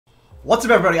What's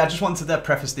up everybody, I just wanted to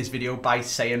preface this video by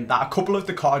saying that a couple of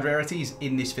the card rarities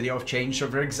in this video have changed. So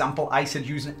for example, I said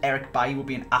using Eric Bailly would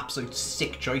be an absolute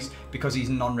sick choice because he's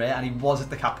non-rare and he was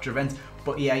at the capture event,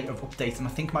 but EA have updated him.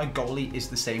 I think my goalie is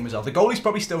the same as well. The goalie's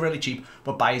probably still really cheap,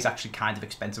 but Bailly is actually kind of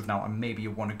expensive now and maybe you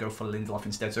want to go for Lindelof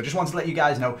instead. So I just wanted to let you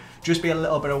guys know, just be a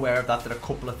little bit aware of that a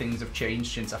couple of things have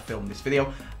changed since I filmed this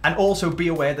video. And also be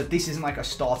aware that this isn't like a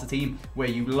starter team where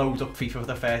you load up FIFA for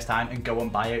the first time and go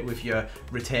and buy it with your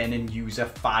returning user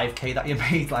 5k that you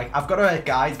made. Like, I've got a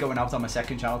guide going out on my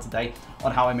second channel today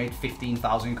on how I made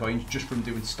 15,000 coins just from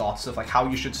doing start stuff, like how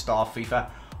you should start FIFA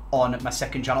on my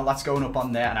second channel. That's going up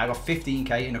on there, and I got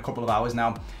 15k in a couple of hours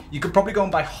now. You could probably go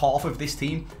and buy half of this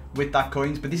team with that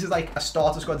coins, but this is like a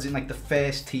starter squad, is in like the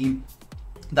first team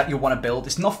that you want to build.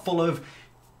 It's not full of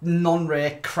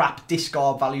non-rare crap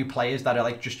discard value players that are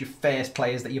like just your first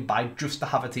players that you buy just to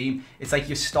have a team. It's like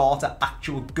your starter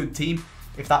actual good team,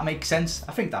 if that makes sense.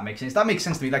 I think that makes sense. That makes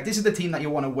sense to me. Like, this is the team that you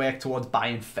want to work towards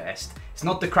buying first. It's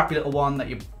not the crappy little one that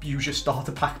you use your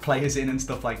starter pack players in and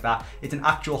stuff like that. It's an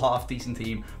actual half decent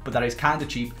team, but that is kind of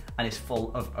cheap and is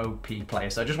full of OP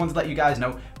players. So I just wanted to let you guys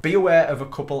know, be aware of a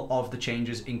couple of the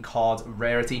changes in card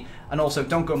rarity, and also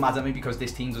don't go mad at me because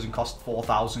this team doesn't cost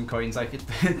 4,000 coins. Like,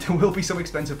 there will be some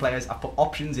expensive players. I put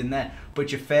options in there,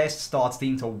 but your first starter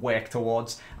team to work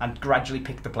towards and gradually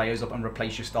pick the players up and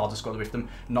replace your starter squad with them,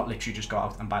 not literally just go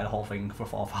out and buy the whole thing for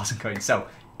 4,000 coins. So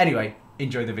anyway,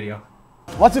 enjoy the video.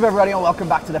 What's up everybody and welcome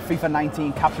back to the FIFA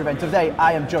 19 capture event. Today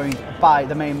I am joined by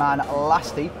the main man,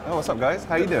 Lasty. Oh, what's up guys?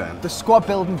 How you doing? The squad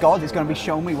building god is going to be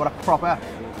showing me what a proper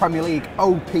Premier League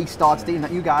OP starts team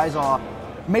that you guys are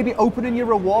maybe opening your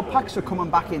reward packs for coming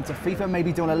back into FIFA,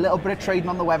 maybe doing a little bit of trading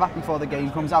on the web app before the game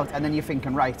comes out, and then you're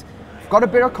thinking, right, got a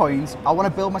bit of coins, I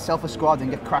want to build myself a squad and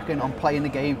get cracking on playing the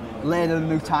game, learning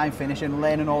the new time finishing,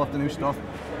 learning all of the new stuff.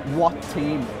 What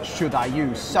team should I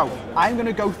use? So I'm going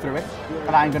to go through it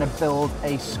and I'm going to build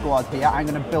a squad here. I'm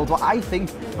going to build what I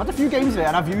think, I've had a few games of it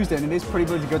and I've used it and it is pretty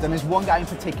good, and there's one guy in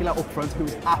particular up front who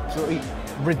is absolutely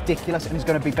ridiculous and is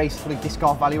going to be basically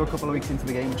discard value a couple of weeks into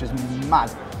the game, which is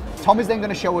mad. Tom is then going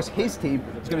to show us his team.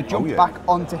 He's going to jump back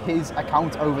onto his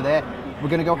account over there. We're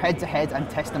going to go head to head and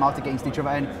test them out against each other,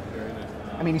 and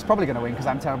I mean, he's probably going to win because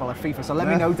I'm terrible at FIFA. So let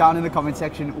me know down in the comment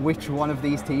section which one of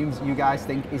these teams you guys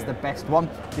think is the best one,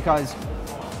 because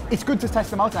it's good to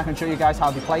test them out and I can show you guys how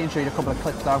they play and show you a couple of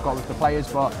clips that I've got with the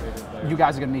players, but you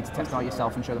guys are going to need to test them out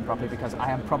yourself and show them properly because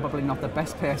I am probably not the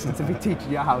best person to be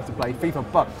teaching you how to play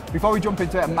FIFA. But before we jump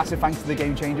into it, a massive thanks to the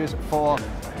Game Changers for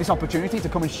this opportunity to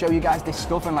come and show you guys this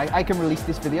stuff, and like, I can release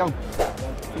this video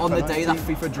on the day that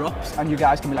FIFA drops and you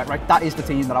guys can be like, right, that is the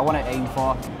team that I want to aim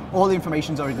for. All the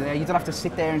information's already there. You don't have to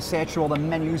sit there and search through all the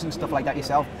menus and stuff like that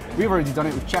yourself. We've already done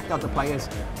it. We've checked out the players.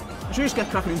 Should we just get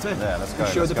cracking into it? Yeah, let's go.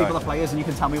 Show the people the players and you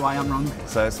can tell me why I'm wrong.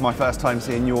 So it's my first time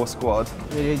seeing your squad.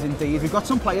 It is indeed. We've got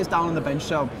some players down on the bench,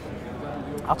 so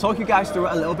I'll talk you guys through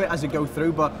it a little bit as we go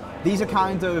through, but these are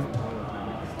kind of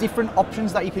different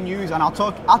options that you can use, and I'll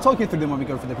talk you through them when we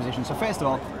go through the position. So first of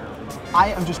all, I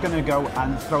am just going to go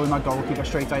and throw in my goalkeeper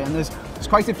straight away, and there's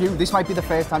quite a few. This might be the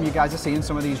first time you guys are seeing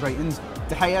some of these ratings.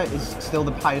 De Gea is still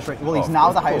the highest rated, well, he's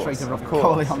now the highest rated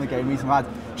goalie on the game. He's mad.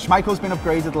 Schmeichel's been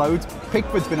upgraded loads,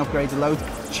 Pickford's been upgraded loads,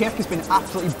 Czech has been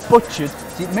absolutely butchered.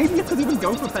 See, maybe you could even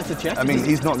go for better Czech. I mean,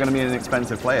 he's not going to be an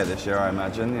expensive player this year, I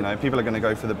imagine. You know, people are going to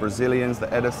go for the Brazilians,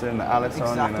 the Edison, the Alisson.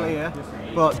 Exactly, you know.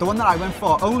 yeah. But the one that I went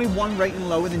for, only one rating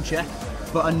lower than Czech,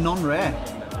 but a non-rare.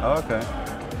 Oh, okay.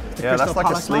 Yeah, that's like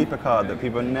a sleeper card that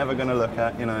people are never going to look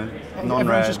at, you know, non-rare.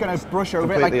 Everyone's just going to brush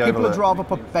over it. Like, people would rather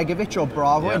put Begovic or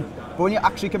Bravo in, but when you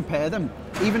actually compare them,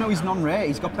 even though he's non-rare,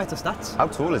 he's got better stats. How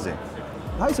tall is he?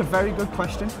 That is a very good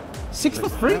question.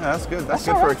 6'3". Yeah, that's good. That's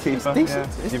good for a keeper. It's decent.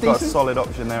 Yeah. It's You've decent. got a solid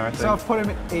option there, I think. So I've put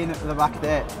him in the back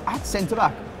there. At centre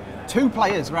back, two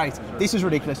players, right? This is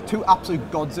ridiculous. Two absolute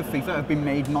gods of FIFA have been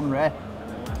made non-rare.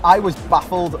 I was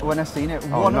baffled when I seen it.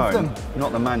 Oh, One of them,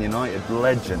 not the Man United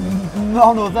legend.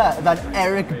 none other than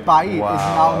Eric Bailly is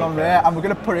now non-rare, okay. and we're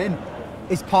going to put in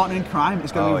his partner in crime.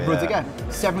 It's going to be Rudiger.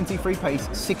 73 pace,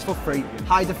 6'3",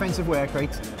 high defensive work rate,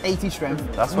 80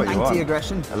 strength, That's what 90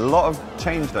 aggression. A lot of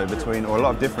change though between, or a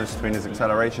lot of difference between his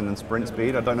acceleration and sprint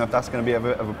speed. I don't know if that's going to be of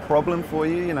a problem for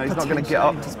you. You know, he's not going to get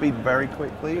up to speed very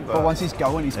quickly. But once he's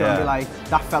going, he's going to be like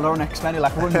that fella on X-Men who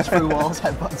like runs through walls,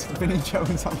 headbutts Vinnie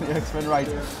Jones on the X-Men. Right,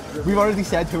 we've already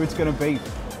said who it's going to be.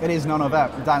 It is none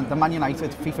other than the Man United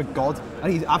FIFA god,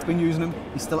 and I've been using him.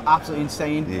 He's still absolutely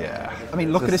insane. Yeah. I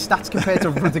mean, look at his stats compared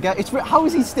to Rudiger. How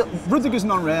is he still? Rudiger's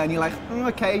non-rare, and you're like,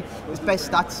 okay, his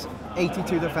best stats,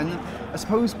 82 defending. I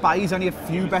suppose Bailly's only a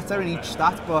few better in each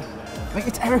stat, but I mean,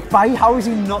 it's Eric Bailly. How is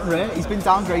he not rare? He's been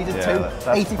downgraded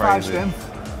to 85 crazy.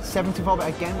 strength, 74, but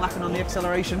again lacking on the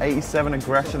acceleration. 87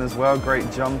 aggression as well,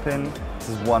 great jumping. This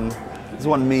is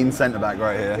one mean centre-back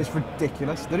right here. It's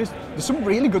ridiculous. There's some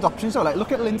really good options though. Like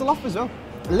look at Lindelof as well.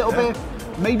 A little bit,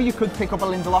 maybe you could pick up a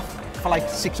Lindelof for like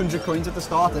 600 coins at the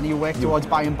start and you work towards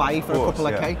buy and buy for a couple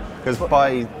of K. Because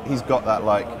buy, he's got that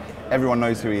like, everyone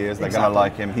knows who he is, they're going to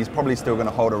like him. He's probably still going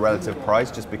to hold a relative price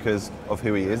just because of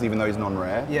who he is, even though he's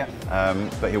non-rare. Yeah.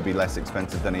 But he'll be less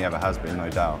expensive than he ever has been, no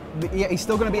doubt. Yeah, he's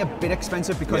still going to be a bit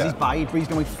expensive because he's buy, but he's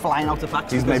going to be flying out of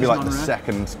packs. He's maybe like the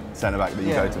second centre-back that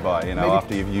you go to buy, you know, maybe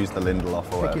after you've used the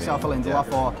Lindelof or whatever. Pick yourself a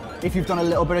Lindelof, or if you've done a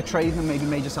little bit of trading and maybe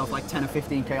made yourself like 10 or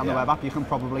 15K on the web app, you can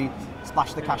probably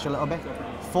splash the cash a little bit.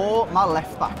 For my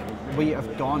left back, we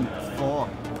have gone for...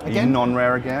 Again, are you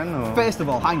non-rare again? Or? First of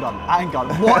all, hang on.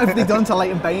 What have they done to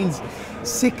Leighton Baines?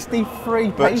 63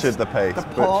 pace. Butchered the pace. The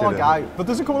poor guy. But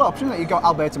there's a couple of options. Like you got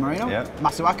Alberto Moreno,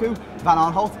 Masuaku, Van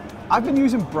Aanholt. I've been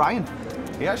using Brian.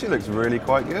 He actually looks really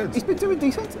quite good. He's been doing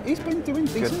decent. Good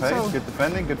pace, good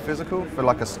defending, good physical for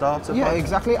like a starter. Yeah,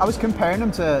 exactly. I was comparing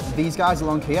him to these guys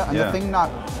along here, and the thing that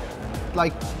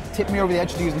like tipped me over the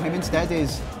edge to using him instead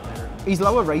is he's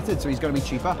lower rated, so he's going to be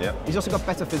cheaper. Yep. He's also got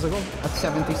better physical at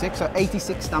 76, so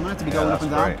 86 stamina to be going up and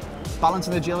down. Great. Balance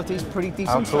and agility is pretty decent.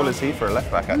 How tall is he for a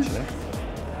left back actually?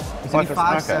 He's only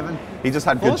 5'7". He just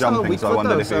had good jumping, so I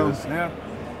wondered if he was.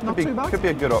 Not too bad. Could be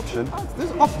a good option.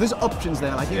 There's options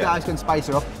there. Like you guys can spice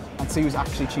it up and see who's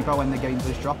actually cheaper when the game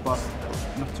does drop, but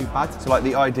not too bad. So like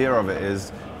the idea of it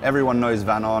is everyone knows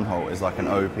Van Aanholt is like an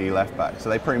OP left back, so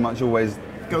they pretty much always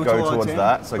go towards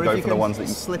that, so go for the ones that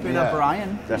you slip in a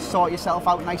Brian, sort yourself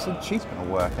out nice and cheap. It's going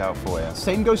to work out for you.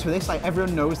 Same goes for this, like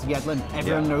everyone knows Yedlin,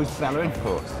 everyone knows Bellerin. Of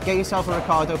course. Get yourself a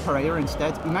Ricardo Pereira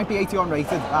instead. He might be 81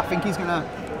 rated. I think he's going to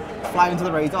fly under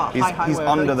the radar. He's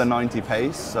under the 90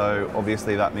 pace, so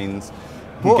obviously that means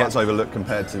he gets overlooked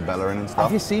compared to Bellerin and stuff.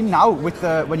 Have you seen now with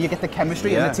when you get the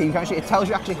chemistry and the team chemistry, it tells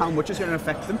you actually how much it's going to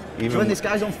affect them. So when this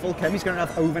guy's on full chem, he's going to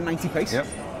have over 90 pace. Yep.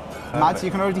 Mad, so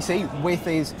you can already see with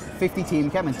his 50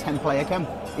 team chem and 10 player chem,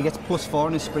 he gets +4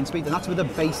 in his sprint speed, and that's with a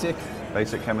basic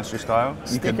chemistry style.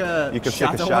 You could stick a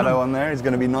shadow shadow on there, he's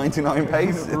going to be 99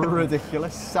 pace.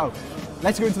 Ridiculous. So,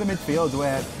 let's go into the midfield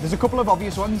where there's a couple of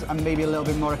obvious ones and maybe a little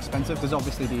bit more expensive. There's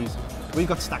obviously these. We've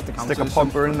got stacked accounts. Stick a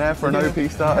Pogba in there for an OP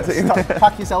starter team.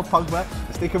 Pack yourself Pogba,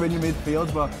 stick him in your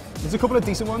midfield, but there's a couple of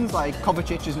decent ones, like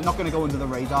Kovacic is not going to go under the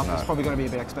radar. It's probably going to be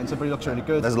a bit expensive, but he looks really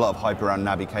good. There's a lot of hype around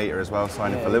Naby Keita as well,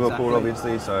 signing for Liverpool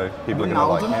obviously, so people are going to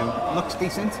like him. Looks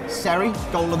decent. Seri,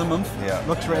 goal of the month.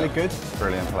 Looks really good.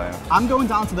 Brilliant player. I'm going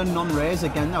down to the non-rares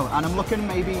again though, and I'm looking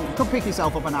maybe, you could pick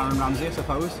yourself up an Aaron Ramsey, I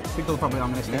suppose. People probably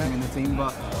aren't going to stick him in the team,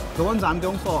 but the ones I'm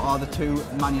going for are the two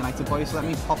Man United boys, so let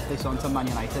me pop this onto Man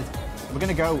United. We're going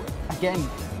to go, again,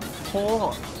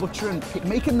 poor butchering,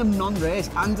 making them non-rares,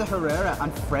 Ander Herrera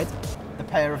and Fred, the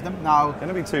pair of them. Now, going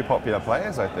to be two popular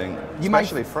players, I think,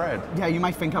 especially Fred. Yeah, you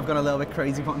might think I've got a little bit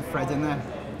crazy putting Fred in there,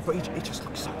 but he just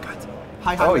looks so good.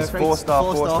 He's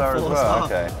four-star as well,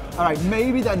 okay. All right,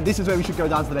 maybe then, this is where we should go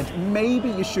down to the bench. Maybe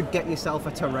you should get yourself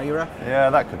a Torreira. Yeah,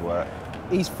 that could work.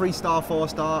 He's 3-star,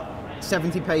 4-star.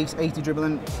 70 pace, 80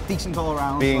 dribbling, decent all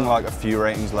around. Being like a few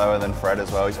ratings lower than Fred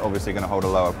as well, he's obviously going to hold a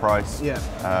lower price. Yeah.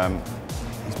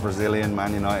 He's Brazilian,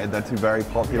 Man United, they're two very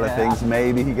popular things.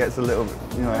 Maybe he gets a little,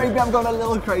 Maybe I'm going a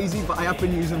little crazy, but I have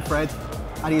been using Fred,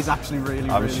 and he's actually really,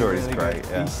 I'm sure really he's great,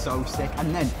 good. He's so sick.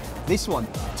 And then this one,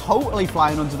 totally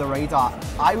flying under the radar.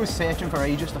 I was searching for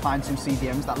ages to find some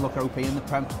CDMs that look OP in the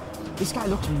Prem. This guy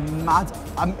looks mad.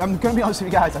 I'm going to be honest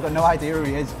with you guys, I've got no idea who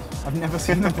he is. I've never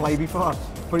seen him play before,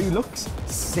 but he looks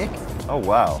sick. Oh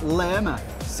wow. Lerma,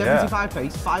 75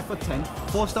 pace, 5'10",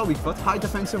 4-star weak foot, high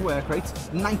defensive work rate,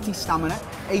 90 stamina,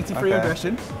 83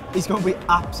 aggression. He's going to be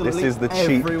absolutely This is the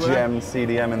cheap gem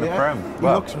CDM in the Prem.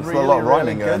 Well, looks really, a lot of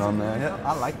rhyming really going on there.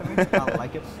 Yeah, I like it. I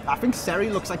like it. I think Seri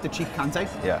looks like the cheap Kante.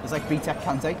 Yeah. It's like B-Tech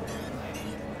Kante.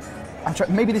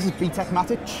 Maybe this is B-Tech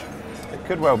Matic. It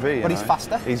could well be. But he's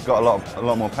faster. He's got a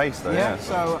lot more pace though. Yeah.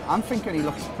 So I'm thinking he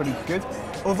looks pretty good.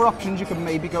 Other options you could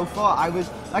maybe go for. I was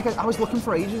looking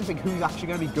for ages and think who's actually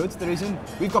going to be good. There isn't.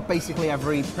 We've got basically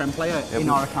every Prem player in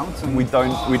our accounts. And we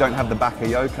don't have the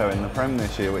Bakayoko in the Prem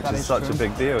this year, which is such a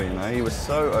big deal. He was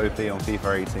so OP on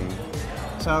FIFA 18.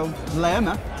 So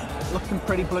Lerma, looking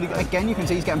pretty bloody good. Again, you can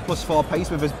see he's getting +4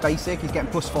 pace with his basic. He's getting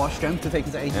 +4 strength to take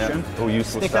him to 80 strength. All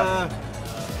useful stuff.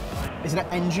 Is it an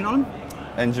engine on him?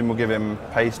 Engine will give him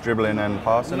pace, dribbling and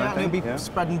passing, I think. And he'll be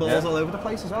spreading balls all over the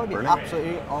place as well. He'll be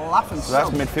absolutely laughing. So that's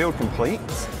midfield complete.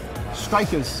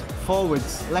 Strikers,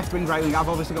 forwards, left wing, right wing. I've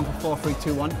obviously gone for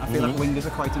 4-3-2-1. I feel like wingers are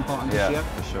quite important this year.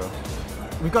 Yeah, for sure.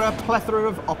 We've got a plethora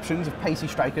of options of pacey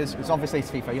strikers. Because obviously it's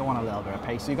FIFA, you want a little bit of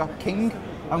pace. So you've got King,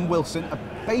 and Wilson are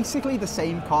basically the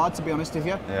same card, to be honest with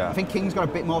you. Yeah. I think King's got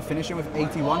a bit more finishing with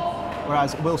 81,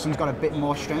 whereas Wilson's got a bit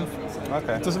more strength.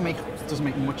 Okay. It doesn't make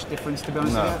much difference, to be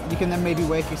honest No. with you. You can then maybe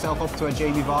work yourself up to a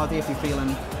Jamie Vardy if you're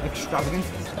feeling extravagant.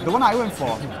 The one I went for,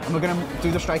 and we're going to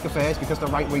do the striker first because the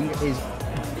right wing is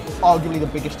arguably the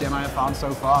biggest gem I have found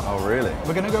so far. Oh, really?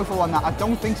 We're going to go for one that I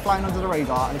don't think's flying under the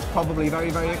radar, and it's probably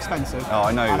very, very expensive. Oh,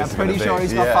 I know who And I'm this is pretty gonna sure be.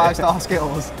 he's got Yeah. 5-star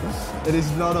skills. It is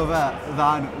none other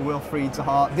than Wilfried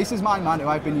Zaha. This is my man who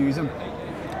I've been using.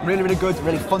 Really, really good,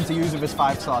 really fun to use with his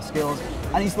 5-star skills.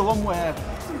 And he's the one where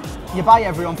you buy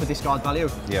everyone for discard value,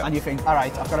 Yeah. and you think, all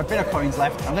right, I've got a bit of coins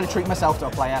left, I'm going to treat myself to a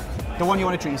player. The one you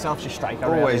want to treat yourself is your striker.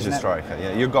 Always really, your isn't it? striker,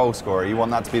 yeah. Your goal scorer, you want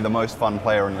that to be the most fun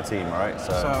player on your team, right?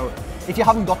 So if you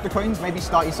haven't got the coins, maybe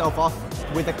start yourself off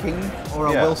with a King or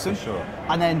a Yeah, Wilson, for sure.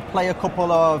 and then play a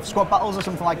couple of squad battles or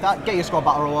something like that. Get your squad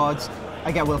battle rewards,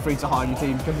 and get Wilfried Zaha in your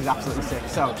team because he's absolutely sick.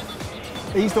 So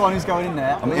he's the one who's going in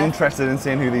there. I'm interested in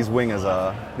seeing who these wingers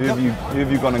are. Who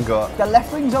have you gone and got? The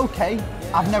left wing's okay.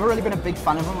 I've never really been a big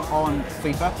fan of him on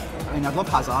FIFA. I mean, I'd love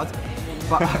Hazard,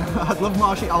 but I'd love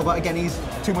Martial, but again, he's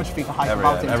too much FIFA hype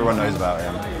about him. Everyone knows about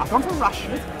him. I've gone for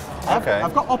Rashford. Okay.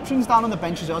 I've got options down on the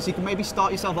bench as well, so you can maybe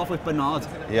start yourself off with Bernard.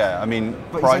 Yeah, I mean,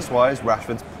 But he's price-wise,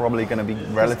 Rashford's probably going to be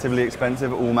relatively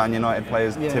expensive. All Man United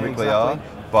players Yeah, typically exactly. are.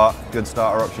 But good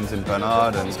starter options in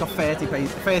Bernard and He's got 30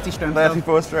 pace, 30 strength. though.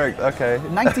 34 strength. Okay.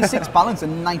 96 balance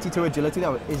and 92 agility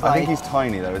though is I like think he's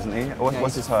tiny though, isn't he? What's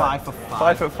he's his height?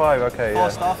 5'5". 5'5". Okay. Yeah.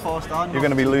 4-star. You're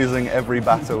going to be losing every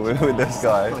battle with this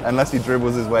guy unless he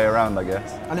dribbles his way around, I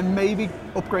guess. And then maybe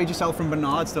upgrade yourself from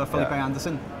Bernard to a Felipe Yeah.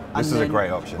 Anderson. This is and a then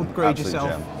great option. Upgrade Absolute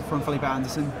yourself gem. from Felipe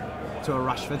Anderson to a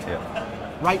Rashford. Yeah.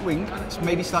 Right wing,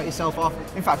 maybe start yourself off.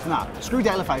 In fact, screw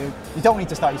Deulofeu. You don't need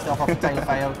to start yourself off with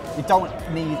Deulofeu. You don't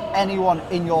need anyone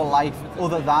in your life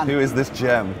other than Who is this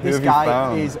gem? Who this have you guy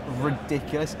found? is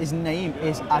ridiculous. His name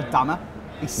is Adama.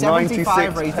 He's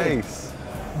 75 96 rated. pace.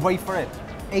 Wait for it.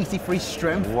 83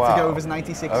 strength Wow. to go with his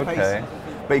 96 pace. Okay.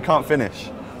 But he can't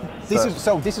finish. This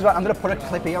is what I'm going to put a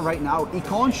clip here right now. He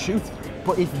can't shoot,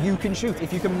 but if you can shoot,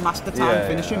 if you can master time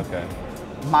finishing, Okay.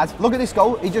 mad. Look at this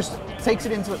goal. He just takes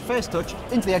it into it first touch,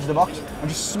 into the edge of the box, and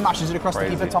just smashes it across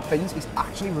Crazy. the keeper top bins. He's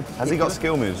actually ridiculous. Has he got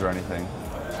skill moves or anything?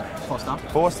 4-star.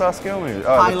 4-star skill moves.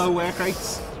 Oh, High-low work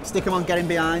rates. Stick him on, get him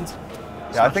behind.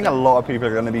 yeah, I think a lot of people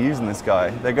are going to be using this guy.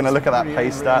 They're going to look at that Really,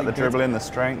 pace stat, really the good. dribbling, the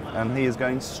strength, and he is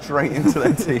going straight into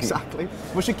their team. Exactly.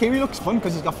 Well, Shaqiri looks fun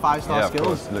because he's got 5-star Yeah, of skills.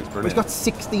 course. He looks But brilliant. he's got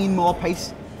 16 more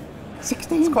pace.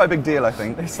 16? It's quite a big deal, I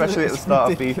think, especially at the it's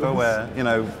start of ridiculous. FIFA,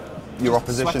 where your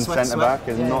opposition sweat, centre back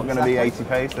is Yeah, not going to be exactly.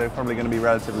 80 pace. They're probably going to be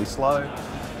relatively slow.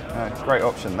 Great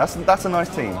option. That's a nice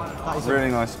team. That is a- Really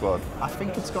nice squad. I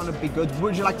think it's going to be good.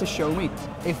 Would you like to show me,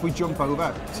 if we jump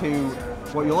over to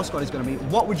what your squad is going to be,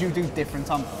 what would you do different,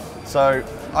 Tom? So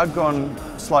I've gone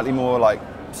slightly more like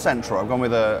central. I've gone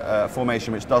with a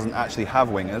formation which doesn't actually have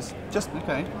wingers, just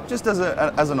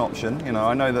as an option. You know,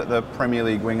 I know that the Premier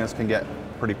League wingers can get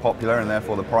pretty popular, and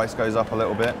therefore the price goes up a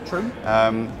little bit. True.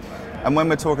 And when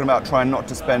we're talking about trying not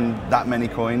to spend that many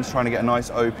coins, trying to get a nice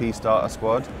OP starter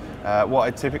squad, what I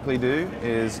typically do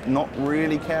is not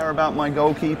really care about my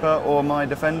goalkeeper or my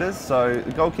defenders. So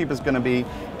the goalkeeper's going to be,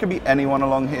 could be anyone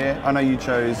along here. I know you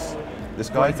chose this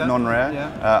guy, Waiter, non-rare.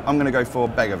 yeah. I'm going to go for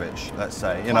Begovic, let's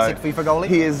say. Classic FIFA goalie.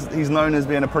 He's known as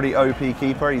being a pretty OP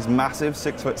keeper. He's massive,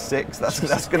 6'6".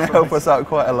 That's going to help us out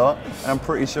quite a lot. And I'm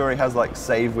pretty sure he has like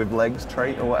save with legs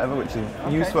trait or whatever, which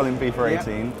is useful in FIFA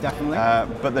 18. Yeah, definitely.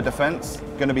 But the defense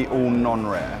going to be all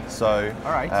non-rare. So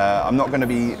All right. I'm not going to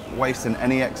be wasting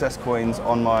any excess coins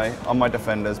on my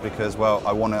defenders because, well,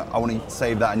 I want to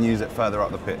save that and use it further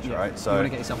up the pitch, right? So you want to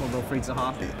get yourself a Wilfried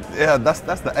Zaha. yeah, that's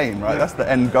the aim, right? That's the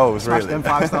end goals, Smash really. them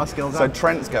 5-star skills So out.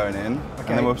 Trent's going in, and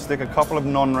then we'll stick a couple of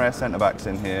non-rare centre-backs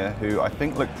in here who I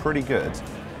think look pretty good.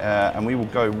 And we will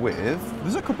go with...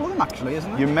 There's a couple of them actually, isn't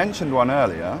there? You mentioned one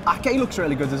earlier. Ake looks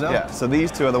really good as well. Yeah, so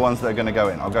these two are the ones that are going to go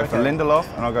in. I'll go for Okay. Lindelof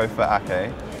and I'll go for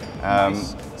Ake.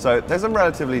 Nice. So there's a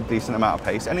relatively decent amount of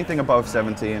pace. Anything above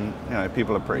 70, and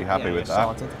people are pretty happy Yeah, with you're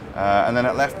that. sorted. And then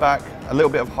at left back, a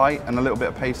little bit of height and a little bit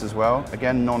of pace as well.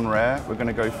 Again, non-rare. We're going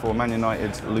to go for Man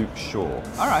United's Luke Shaw.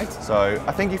 All right. So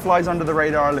I think he flies under the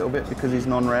radar a little bit because he's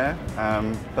non-rare.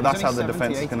 But that's He's how only the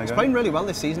defence is 78. going to He's go. playing really well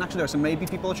this season actually, so maybe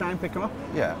people will try and pick him up.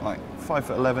 Yeah, like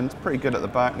 5'11", it's pretty good at the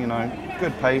back.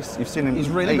 Good pace. You've seen him. He's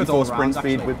really good 84 all sprint round,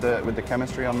 speed actually. with the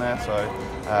chemistry on there. So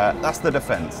that's the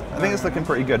defence. I think it's looking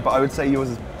pretty good, but I would say yours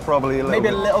is probably a little Maybe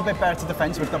bit. a little bit better to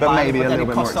defence with the But buy, maybe but a then little it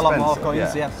bit more costs a lot more expensive,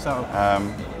 coins. yeah.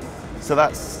 So So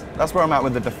that's where I'm at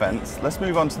with the defence. Let's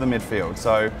move on to the midfield.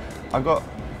 So I've got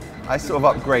I sort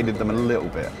of upgraded them a little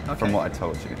bit from what I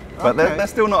told you. But Okay. they're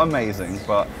still not amazing,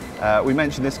 but we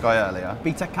mentioned this guy earlier.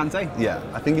 Bitek Kante. Yeah,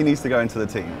 I think he needs to go into the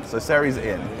team. So Seri's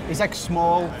in. He's like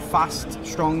small, fast,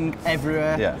 strong,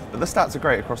 everywhere. Yeah, but the stats are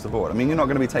great across the board. I mean, you're not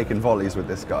going to be taking volleys with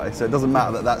this guy, so it doesn't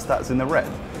matter that stat's in the red.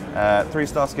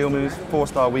 3-star skill moves,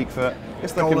 4-star weak foot.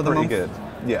 It's Goal looking of the pretty month.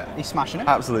 good. Yeah. He's smashing it.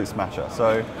 Absolute smasher.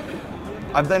 So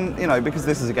I've then, you know, because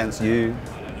this is against you,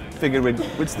 figured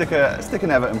we'd stick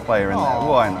an Everton player in there.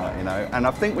 Why not, you know? And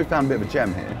I think we found a bit of a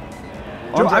gem here.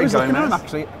 I was looking at him Gomez.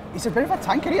 actually. He's a bit of a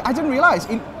tank, isn't he? I didn't realise.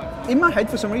 In my head,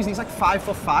 for some reason, he's like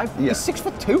 5'5". Yeah. He's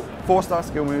 6'2". 4-star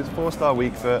skill moves, 4-star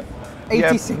weak foot.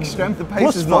 86 strength. The pace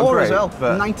Plus is not 4 great, as well.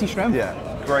 but 90 strength.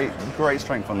 Yeah, great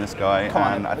strength on this guy, Come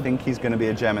on. and I think he's going to be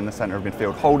a gem in the centre of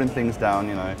midfield, holding things down,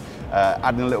 you know,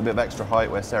 adding a little bit of extra height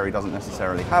where Seri doesn't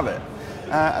necessarily have it.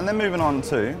 And then moving on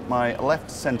to my left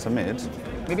centre mid.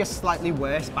 Maybe a slightly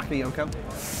worse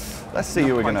Bakayoko. Let's see Not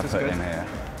who we're quite going to as put good. in here.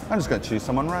 I'm just going to choose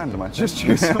someone random, I think. Just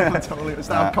choose someone totally. That's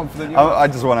how confident you are.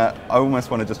 I almost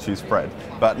want to just choose Fred.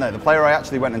 But no, the player I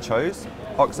actually went and chose,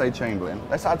 Oxlade-Chamberlain.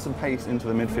 Let's add some pace into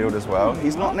the midfield as well.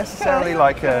 He's not necessarily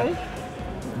like a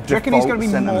Do you reckon he's going to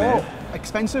be centre more mid.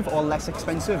 expensive or less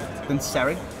expensive than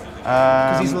Seri?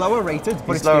 Because he's lower rated,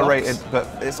 but He's it's lower the rated, Ox. but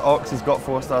it's Ox. He's got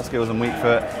 4-star skills and weak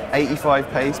foot, 85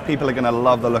 pace. People are going to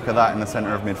love the look of that in the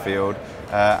centre of midfield.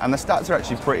 And the stats are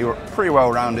actually pretty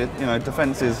well rounded. You know,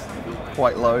 defence is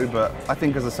quite low, but I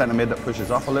think as a centre mid that pushes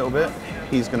up a little bit,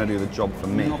 he's going to do the job for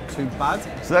me. Not too bad.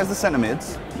 So there's the centre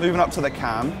mids. Moving up to the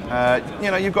cam, you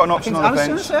know, you've got an option on I the was going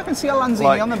bench. to say, I can see a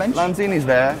Lanzini on the bench. Lanzini's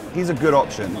there. He's a good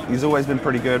option. He's always been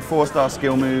pretty good. 4-star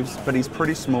skill moves, but he's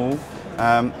pretty small.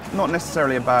 Not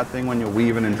necessarily a bad thing when you're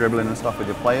weaving and dribbling and stuff with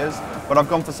your players, but I've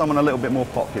gone for someone a little bit more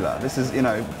popular. This is, you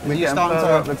know, we're getting starting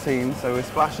further to- up the team, so we're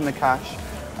splashing the cash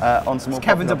on some more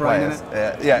Kevin popular De Bruyne,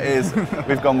 players. Yeah, it is.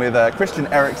 We've gone with Christian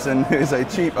Eriksen, who's a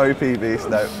cheap OP beast.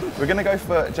 No, we're going to go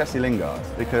for Jesse Lingard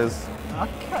because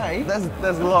Okay.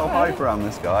 there's a lot of hype around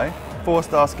this guy.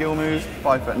 4-star skill moves,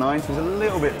 5'9", so he's a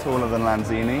little bit taller than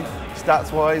Lanzini.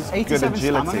 Stats wise, good 87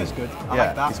 agility. stamina is good. I Yeah,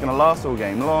 like that. he's going to last all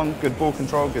game long. Good ball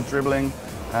control, good dribbling.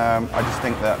 I just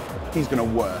think that he's going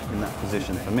to work in that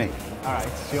position for me. All right,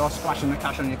 so you're splashing the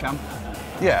cash on your cam.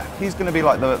 Yeah, he's going to be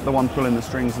like the one pulling the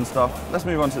strings and stuff. Let's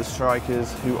move on to the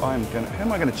strikers. Who am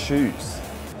I going to choose?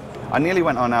 I nearly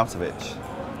went Arnautovic,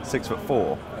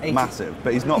 6'4", 80. massive,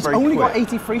 but he's not He's very only quick. got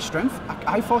 83 strength.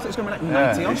 I thought it was going to be like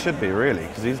 90 Yeah, on. he should be really,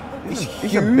 because he's a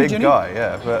huge, big isn't he? guy,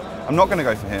 yeah. But I'm not going to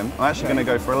go for him. I'm actually going to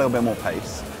go for a little bit more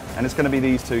pace. And it's going to be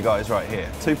these two guys right here.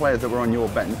 Two players that were on your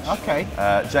bench. Okay.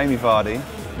 Jamie Vardy,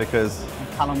 because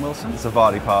Callum Wilson. it's a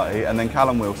Vardy party, and then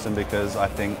Callum Wilson, because I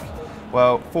think,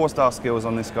 well, 4-star skills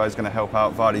on this guy is going to help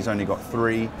out. Vardy's only got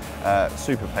 3,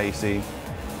 super pacey,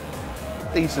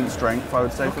 decent strength, I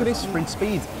would say. Look at his sprint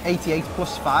speed, 88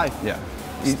 plus 5. Yeah.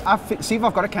 See if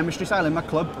I've got a chemistry style in my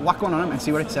club, whack one on him and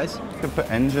see what it says. You could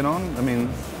put engine on. I mean,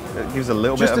 it gives a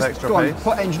little Just bit of to, extra go on, pace.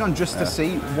 put engine on just to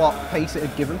see what pace it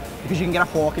would give him. Because you can get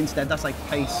a Hawk instead, that's like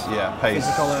pace. Yeah, pace,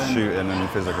 physical and shooting and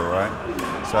physical, right?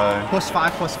 So, plus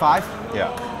 5.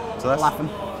 yeah. So that's, Laughing.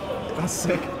 That's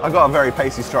sick. I've got a very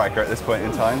pacey striker at this point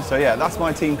in time. So yeah, that's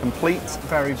my team complete.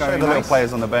 Very, Show very the little nice.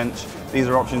 players on the bench. These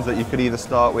are options that you could either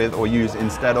start with or use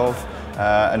instead of.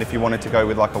 And if you wanted to go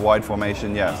with like a wide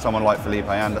formation, yeah, someone like Felipe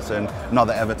Anderson,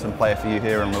 another Everton player for you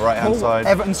here on the right-hand side.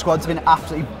 Everton squad's been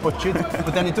absolutely butchered,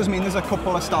 but then it does mean there's a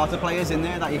couple of starter players in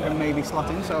there that you can maybe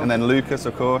slot in. So And then Lucas,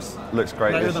 of course, looks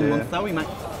great player this of the year. month though, he might.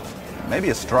 Maybe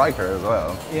a striker as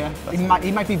well. Yeah,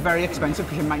 he might be very expensive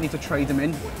because you might need to trade him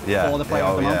in Yeah, for the player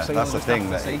of the month. So that's the you'll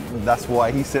just have thing. to see. That's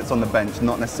why he sits on the bench,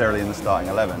 not necessarily in the starting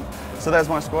 11. So there's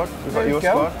my squad. We've got There your you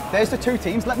go. squad. There's the two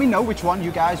teams. Let me know which one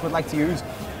you guys would like to use.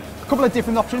 A couple of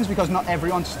different options because not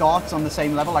everyone starts on the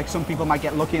same level. Like some people might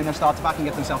get lucky in their starter pack and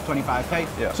get themselves 25k.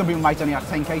 Yeah. Some people might only have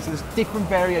 10k. So there's different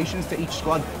variations to each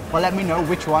squad. But let me know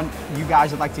which one you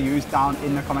guys would like to use down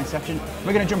in the comment section.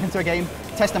 We're going to jump into a game,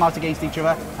 test them out against each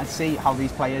other, and see how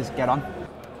these players get on.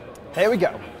 Here we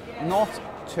go. Not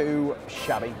too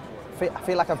shabby. I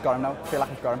feel like I've got him now. I feel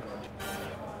like I've got him.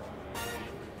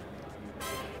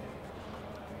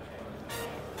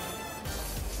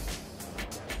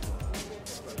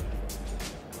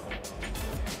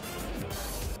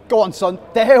 Go on, son.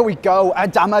 There we go.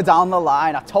 Adama down the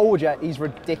line. I told you, he's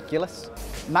ridiculous.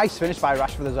 Nice finish by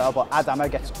Rashford as well, but Adama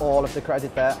gets all of the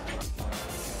credit there.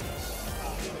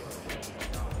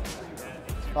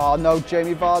 Oh no,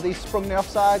 Jamie Vardy sprung the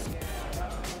offside.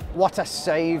 What a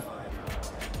save.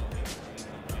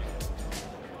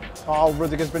 Oh,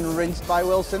 Rudiger's been rinsed by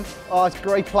Wilson. Oh, it's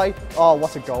great play. Oh,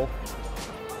 what a goal.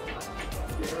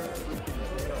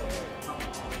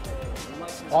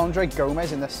 Andre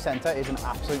Gomez in the centre is an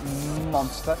absolute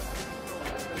monster.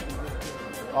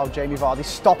 Oh, Jamie Vardy,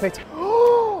 stop it.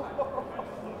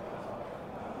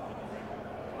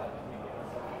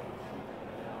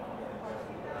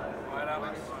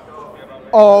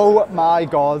 Oh my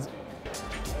God.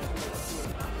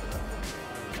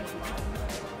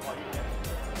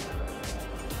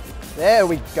 There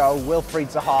we go.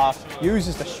 Wilfried Zaha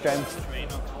uses the strength.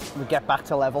 We get back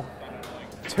to level.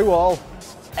 2-2.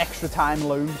 Extra time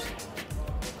looms.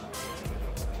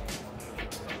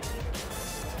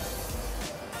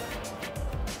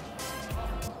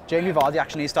 Jamie Vardy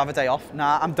actually needs to have a day off.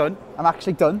 Nah, I'm done. I'm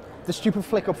actually done. The stupid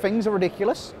flick up things are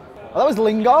ridiculous. Oh, that was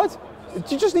Lingard.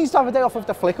 He just needs to have a day off of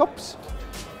the flick ups.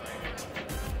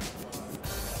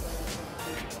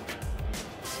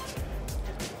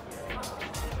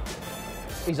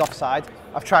 He's offside.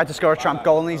 I've tried to score a tramp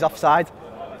goal and he's offside.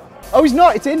 Oh, he's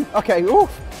not. It's in. Okay. Ooh.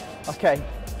 Okay.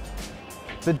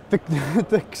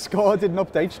 The score didn't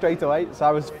update straight away, so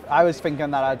I was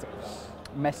thinking that I'd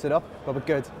messed it up, but we're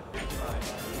good.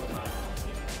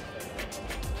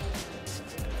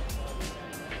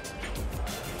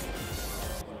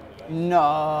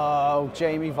 No,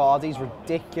 Jamie Vardy's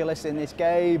ridiculous in this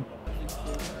game.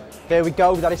 There we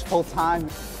go, that is full time.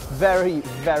 Very,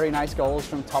 very nice goals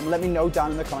from Tom. Let me know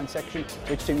down in the comment section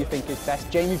which team you think is best.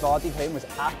 Jamie Vardy for him was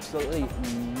absolutely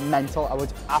mental. I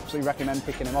would absolutely recommend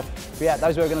picking him up. But yeah,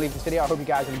 that is where we're going to leave this video. I hope you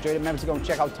guys have enjoyed it. Remember to go and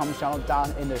check out Tom's channel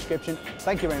down in the description.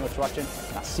 Thank you very much for watching,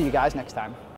 and I'll see you guys next time.